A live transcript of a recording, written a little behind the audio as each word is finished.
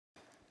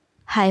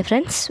Hi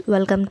friends,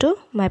 welcome to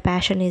my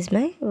passion is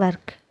my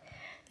work.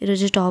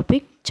 ఈరోజు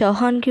topic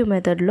Chauhan queue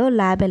మెథడ్లో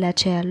lab ఎలా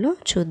చేయాలో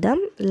చూద్దాం.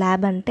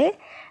 ల్యాబ్ అంటే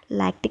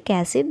లాక్టిక్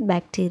యాసిడ్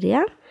బ్యాక్టీరియా.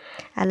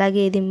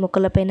 అలాగే ఇది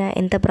మొక్కలపైన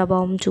ఎంత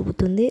ప్రభావం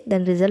చూపుతుంది,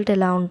 దాని రిజల్ట్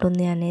ఎలా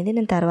ఉంటుంది అనేది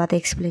నేను తర్వాత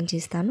ఎక్స్ప్లెయిన్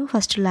చేస్తాను.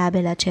 ఫస్ట్ ల్యాబ్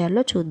ఎలా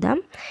చేయాలో చూద్దాం.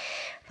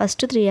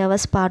 ఫస్ట్ 3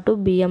 hours పాటు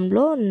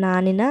బియ్యంలో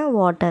నానిన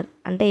వాటర్,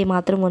 అంటే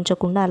ఏమాత్రం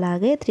ఉంచకుండా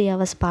అలాగే 3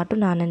 hours పాటు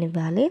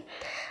నాననివ్వాలి.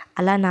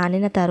 అలా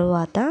నానిన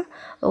తర్వాత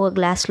ఒక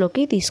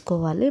గ్లాస్లోకి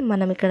తీసుకోవాలి.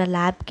 మనం ఇక్కడ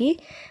ల్యాబ్కి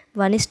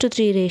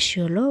 1:3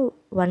 రేషియోలో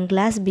 1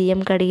 glass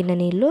బియ్యం కడిగిన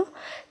నీళ్ళు,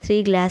 3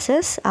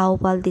 glasses ఆవు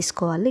పాలు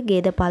తీసుకోవాలి.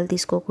 గేదె పాలు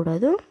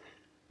తీసుకోకూడదు.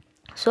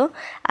 సో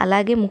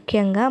అలాగే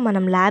ముఖ్యంగా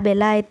మనం ల్యాబ్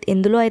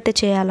ఎందులో అయితే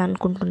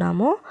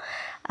చేయాలనుకుంటున్నామో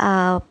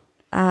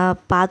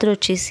పాత్ర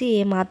వచ్చేసి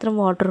ఏమాత్రం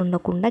వాటర్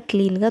ఉండకుండా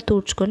క్లీన్గా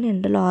తుడుచుకొని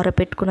ఎండలో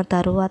ఆరబెట్టుకున్న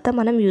తర్వాత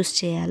మనం యూస్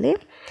చేయాలి.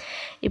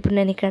 ఇప్పుడు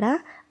నేను ఇక్కడ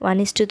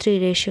 1:3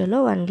 రేషియోలో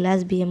 1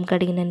 glass బియ్యం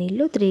కడిగిన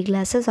నీళ్ళు, 3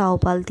 glasses ఆవు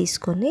పాలు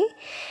తీసుకొని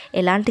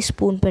ఎలాంటి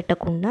స్పూన్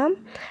పెట్టకుండా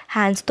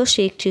హ్యాండ్స్తో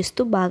షేక్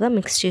చేస్తూ బాగా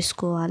మిక్స్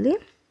చేసుకోవాలి.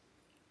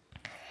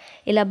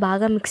 ఇలా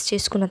బాగా మిక్స్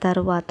చేసుకున్న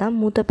తర్వాత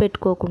మూత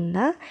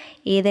పెట్టుకోకుండా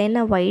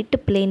ఏదైనా white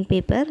plain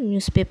paper,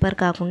 news paper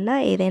కాకుండా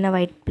ఏదైనా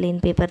వైట్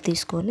ప్లెయిన్ పేపర్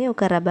తీసుకొని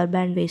ఒక రబ్బర్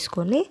బ్యాండ్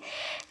వేసుకొని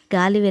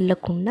గాలి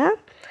వెళ్ళకుండా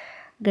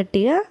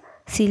గట్టిగా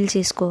సీల్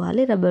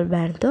చేసుకోవాలి రబ్బర్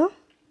బ్యాండ్తో.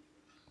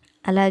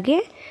 అలాగే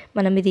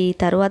మనం ఇది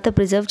తర్వాత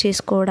ప్రిజర్వ్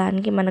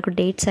చేసుకోవడానికి మనకు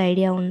డేట్స్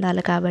ఐడియా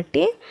ఉండాలి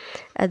కాబట్టి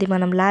అది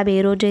మనం ల్యాబ్ ఏ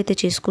రోజు అయితే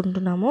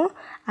చేసుకుంటున్నామో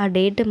ఆ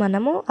డేట్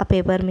మనము ఆ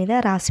పేపర్ మీద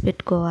రాసి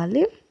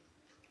పెట్టుకోవాలి.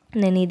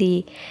 నేను ఇది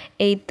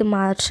 8th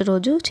March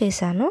రోజు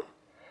చేశాను.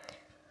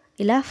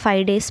 ఇలా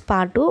 5 days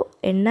పాటు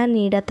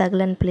ఎండ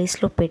తగలని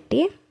ప్లేస్లో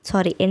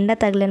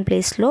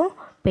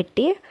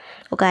పెట్టి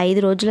ఒక 5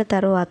 రోజుల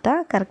తర్వాత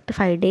కరెక్ట్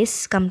 5 days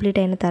కంప్లీట్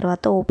అయిన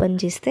తర్వాత ఓపెన్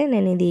చేస్తే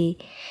నేను ఇది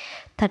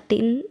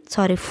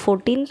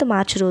 14th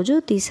March రోజు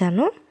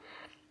తీసాను.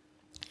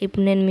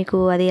 ఇప్పుడు నేను మీకు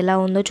అది ఎలా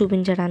ఉందో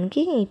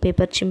చూపించడానికి ఈ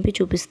పేపర్ చింపి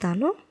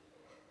చూపిస్తాను.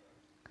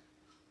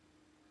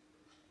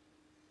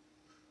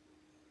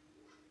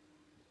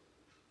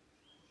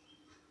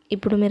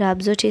 ఇప్పుడు మీరు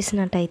అబ్జర్వ్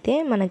చేసినట్టయితే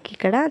మనకి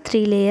ఇక్కడ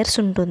 3 layers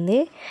ఉంటుంది.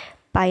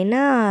 పైన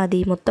అది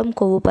మొత్తం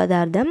కొవ్వు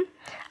పదార్థం,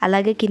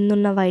 అలాగే కింద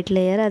ఉన్న వైట్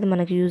లేయర్ అది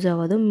మనకు యూజ్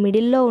అవ్వదు.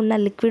 మిడిల్లో ఉన్న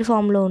లిక్విడ్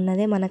ఫామ్లో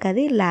ఉన్నదే మనకు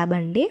అది ల్యాబ్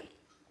అండి.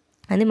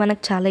 అది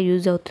మనకు చాలా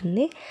యూజ్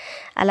అవుతుంది.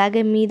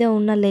 అలాగే మీద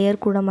ఉన్న లేయర్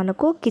కూడా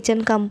మనకు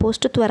కిచెన్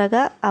కంపోస్ట్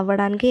త్వరగా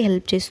అవ్వడానికి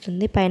హెల్ప్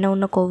చేస్తుంది, పైన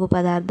ఉన్న కొవ్వు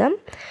పదార్థం.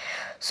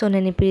 సో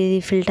నేను ఇప్పుడు ఇది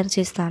ఫిల్టర్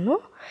చేస్తాను.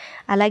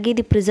 అలాగే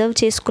ఇది ప్రిజర్వ్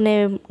చేసుకునే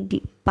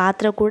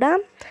పాత్ర కూడా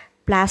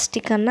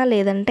ప్లాస్టిక్ అన్నా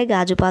లేదంటే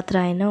గాజు పాత్ర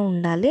అయినా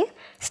ఉండాలి.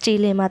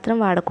 స్టీల్ ఏమాత్రం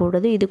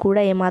వాడకూడదు. ఇది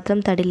కూడా ఏమాత్రం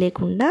తడి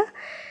లేకుండా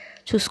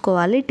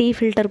చూసుకోవాలి. టీ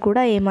ఫిల్టర్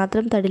కూడా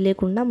ఏమాత్రం తడి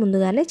లేకుండా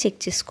ముందుగానే చెక్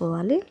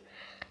చేసుకోవాలి.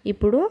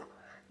 ఇప్పుడు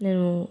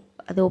నేను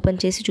అది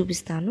ఓపెన్ చేసి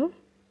చూపిస్తాను.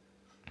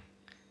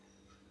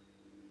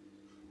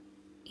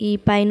 ఈ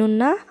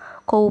పైనున్న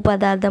కొవ్వు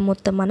పదార్థం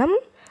మొత్తం మనం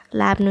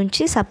ల్యాబ్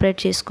నుంచి సపరేట్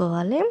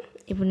చేసుకోవాలి.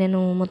 ఇప్పుడు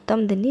నేను మొత్తం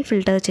దీన్ని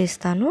ఫిల్టర్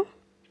చేస్తాను.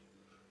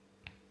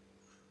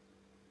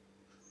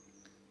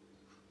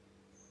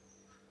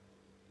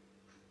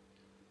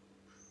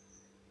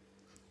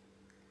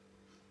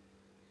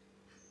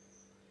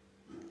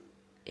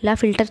 ఇలా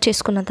ఫిల్టర్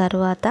చేసుకున్న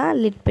తర్వాత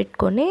లిడ్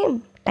పెట్టుకొని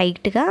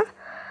టైట్గా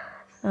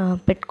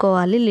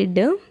పెట్టుకోవాలి.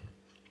 లిడ్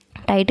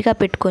టైట్గా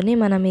పెట్టుకొని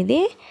మనం ఇది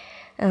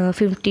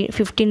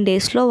 15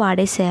 daysలో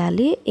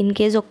వాడేసేయాలి. ఇన్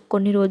కేస్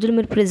కొన్ని రోజులు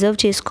మీరు ప్రిజర్వ్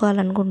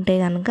చేసుకోవాలనుకుంటే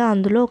కనుక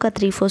అందులో ఒక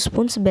 3-4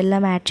 spoons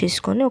బెల్లం యాడ్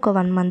చేసుకొని ఒక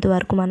 1 month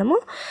వరకు మనము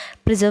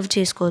ప్రిజర్వ్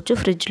చేసుకోవచ్చు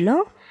ఫ్రిడ్జ్లో.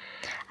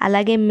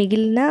 అలాగే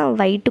మిగిలిన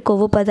వైట్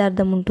కొవ్వు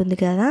పదార్థం ఉంటుంది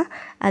కదా,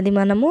 అది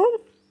మనము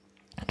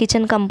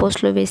కిచెన్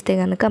కంపోస్ట్లో వేస్తే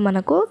కనుక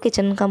మనకు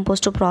కిచెన్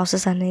కంపోస్ట్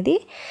ప్రాసెస్ అనేది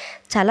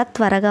చాలా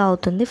త్వరగా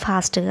అవుతుంది,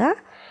 ఫాస్ట్గా.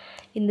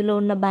 ఇందులో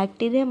ఉన్న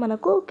బ్యాక్టీరియా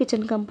మనకు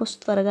కిచెన్ కంపోస్ట్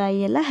త్వరగా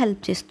అయ్యేలా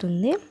హెల్ప్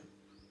చేస్తుంది.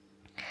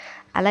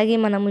 అలాగే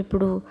మనం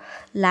ఇప్పుడు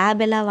ల్యాబ్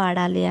ఎలా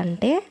వాడాలి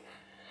అంటే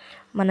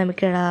మనం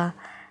ఇక్కడ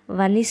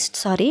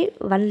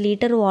 1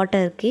 liter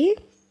వాటర్కి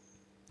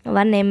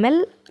 1 ml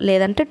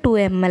లేదంటే 2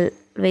 ml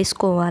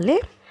వేసుకోవాలి.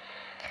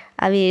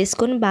 అవి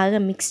వేసుకొని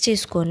బాగా మిక్స్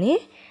చేసుకొని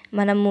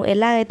మనము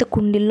ఎలా అయితే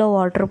కుండీల్లో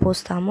వాటర్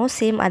పోస్తామో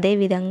సేమ్ అదే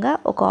విధంగా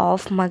ఒక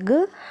 1/2 mug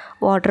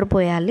వాటర్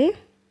పోయాలి.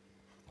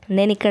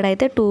 నేను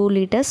ఇక్కడైతే 2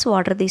 liters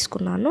వాటర్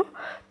తీసుకున్నాను.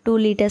 2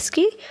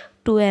 litersకి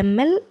 2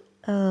 ml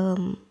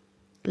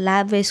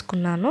ల్యాబ్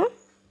వేసుకున్నాను.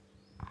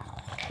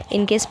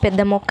 ఇన్ కేస్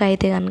పెద్ద మొక్క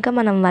అయితే కనుక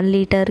మనం 1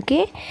 literకి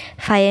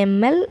 5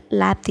 ml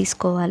ల్యాబ్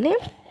తీసుకోవాలి.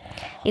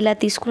 ఇలా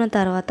తీసుకున్న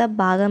తర్వాత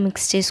బాగా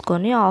మిక్స్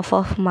చేసుకొని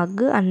 1/2 mug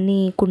అన్ని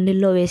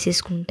కుండీల్లో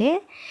వేసేసుకుంటే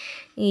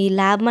ఈ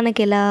ల్యాబ్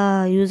మనకి ఎలా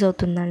యూజ్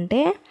అవుతుందంటే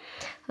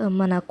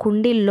మన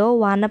కుండీల్లో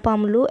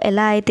వానపాములు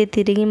ఎలా అయితే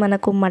తిరిగి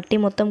మనకు మట్టి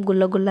మొత్తం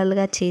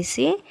గుల్లగుల్లలుగా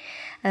చేసి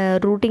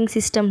రూటింగ్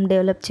సిస్టమ్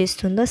డెవలప్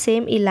చేస్తుందో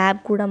సేమ్ ఈ ల్యాబ్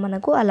కూడా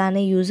మనకు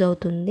అలానే యూజ్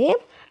అవుతుంది.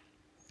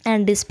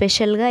 అండ్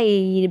స్పెషల్గా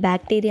ఈ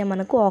బ్యాక్టీరియా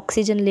మనకు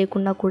ఆక్సిజన్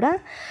లేకుండా కూడా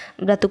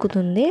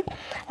బ్రతుకుతుంది.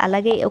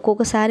 అలాగే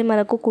ఒక్కొక్కసారి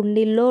మనకు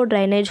కుండీల్లో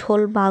డ్రైనేజ్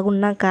హోల్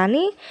బాగున్నా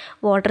కానీ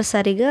వాటర్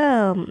సరిగా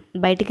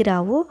బయటికి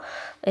రావు.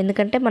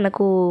 ఎందుకంటే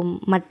మనకు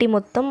మట్టి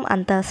మొత్తం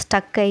అంత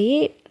స్టక్ అయ్యి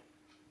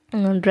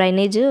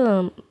డ్రైనేజ్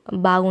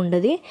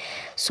బాగుండదు.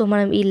 సో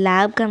మనం ఈ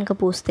ల్యాబ్ కనుక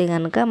పూస్తే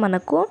కనుక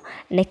మనకు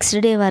నెక్స్ట్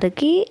డే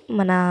వరకు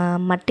మన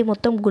మట్టి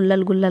మొత్తం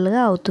గుల్లలు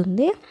గుల్లలుగా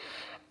అవుతుంది.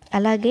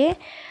 అలాగే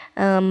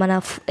మన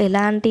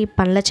ఎలాంటి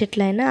పండ్ల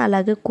చెట్లైనా,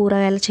 అలాగే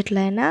కూరగాయల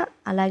చెట్లైనా,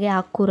 అలాగే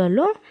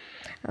ఆకుకూరలు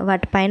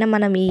వాటిపైన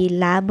మనం ఈ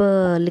ల్యాబ్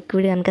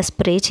లిక్విడ్ కనుక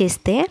స్ప్రే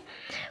చేస్తే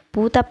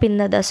పూత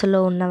పింద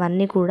దశలో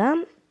ఉన్నవన్నీ కూడా,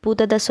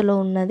 పూత దశలో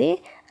ఉన్నది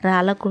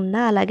రాలకుండా,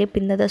 అలాగే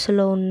పింద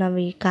దశలో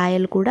ఉన్నవి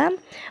కాయలు కూడా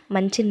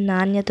మంచి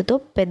నాణ్యతతో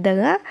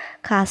పెద్దగా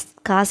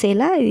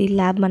కాసేలా ఈ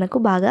ల్యాబ్ మనకు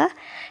బాగా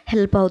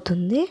హెల్ప్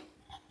అవుతుంది.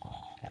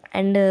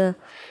 అండ్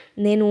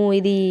నేను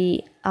ఇది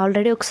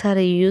ఆల్రెడీ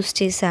ఒకసారి యూస్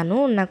చేశాను.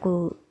 నాకు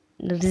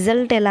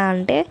రిజల్ట్ ఎలా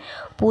అంటే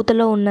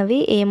పూతలో ఉన్నవి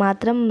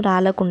ఏమాత్రం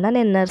రాలకుండా,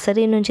 నేను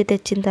నర్సరీ నుంచి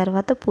తెచ్చిన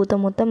తర్వాత పూత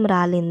మొత్తం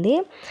రాలింది.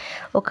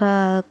 ఒక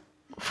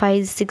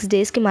 5-6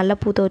 డేస్కి మళ్ళీ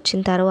పూత వచ్చిన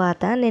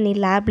తర్వాత నేను ఈ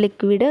ల్యాబ్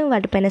లిక్విడ్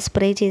వాటిపైన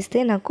స్ప్రే చేస్తే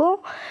నాకు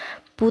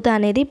పూత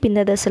అనేది పింద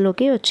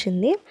దశలోకి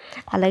వచ్చింది.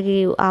 అలాగే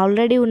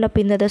ఆల్రెడీ ఉన్న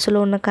పింద దశలో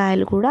ఉన్న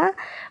కాయలు కూడా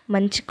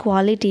మంచి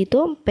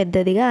క్వాలిటీతో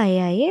పెద్దదిగా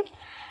అయ్యాయి.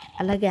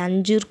 అలాగే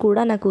అంజూర్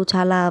కూడా నాకు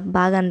చాలా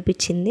బాగా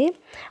అనిపించింది.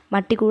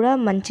 మట్టి కూడా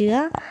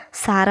మంచిగా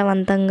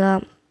సారవంతంగా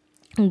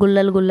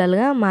గుల్లలు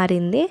గుల్లలుగా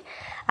మారింది.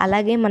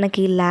 అలాగే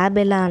మనకి ల్యాబ్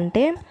ఎలా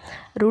అంటే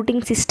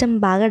రూటింగ్ సిస్టమ్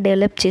బాగా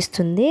డెవలప్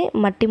చేస్తుంది.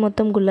 మట్టి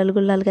మొత్తం గుల్లలు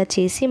గుల్లలుగా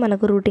చేసి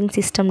మనకు రూటింగ్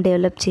సిస్టమ్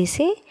డెవలప్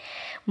చేసి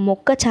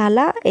మొక్క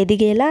చాలా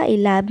ఎదిగేలా ఈ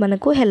ల్యాబ్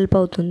మనకు హెల్ప్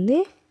అవుతుంది.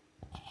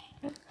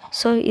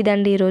 సో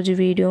ఇదండి ఈరోజు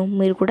వీడియో.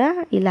 మీరు కూడా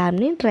ఈ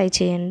ల్యాబ్ని ట్రై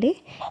చేయండి.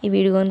 ఈ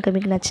వీడియో కనుక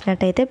మీకు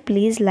నచ్చినట్టయితే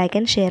please like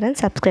and share and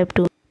subscribe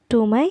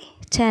to my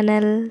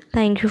channel.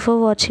 Thank you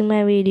for watching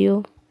my video.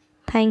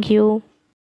 Thank you.